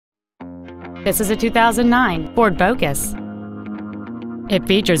This is a 2009 Ford Focus. It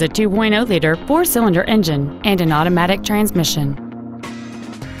features a 2.0-liter four-cylinder engine and an automatic transmission.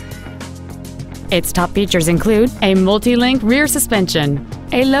 Its top features include a multi-link rear suspension,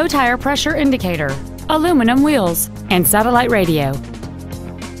 a low tire pressure indicator, aluminum wheels, and satellite radio.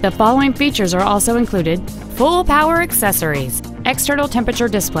 The following features are also included: full power accessories, external temperature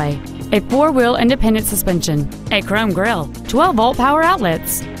display, a four-wheel independent suspension, a chrome grille, 12-volt power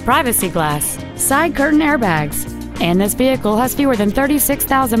outlets, privacy glass, side curtain airbags, and this vehicle has fewer than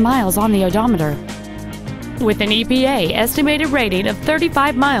 36,000 miles on the odometer. With an EPA estimated rating of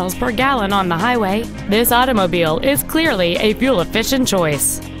 35 miles per gallon on the highway, this automobile is clearly a fuel-efficient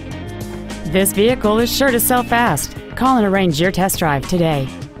choice. This vehicle is sure to sell fast. Call and arrange your test drive today.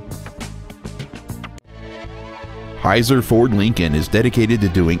 Heiser Ford Lincoln is dedicated to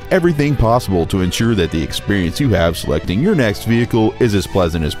doing everything possible to ensure that the experience you have selecting your next vehicle is as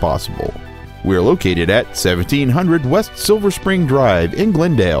pleasant as possible. We are located at 1700 West Silver Spring Drive in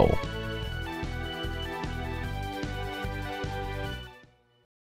Glendale.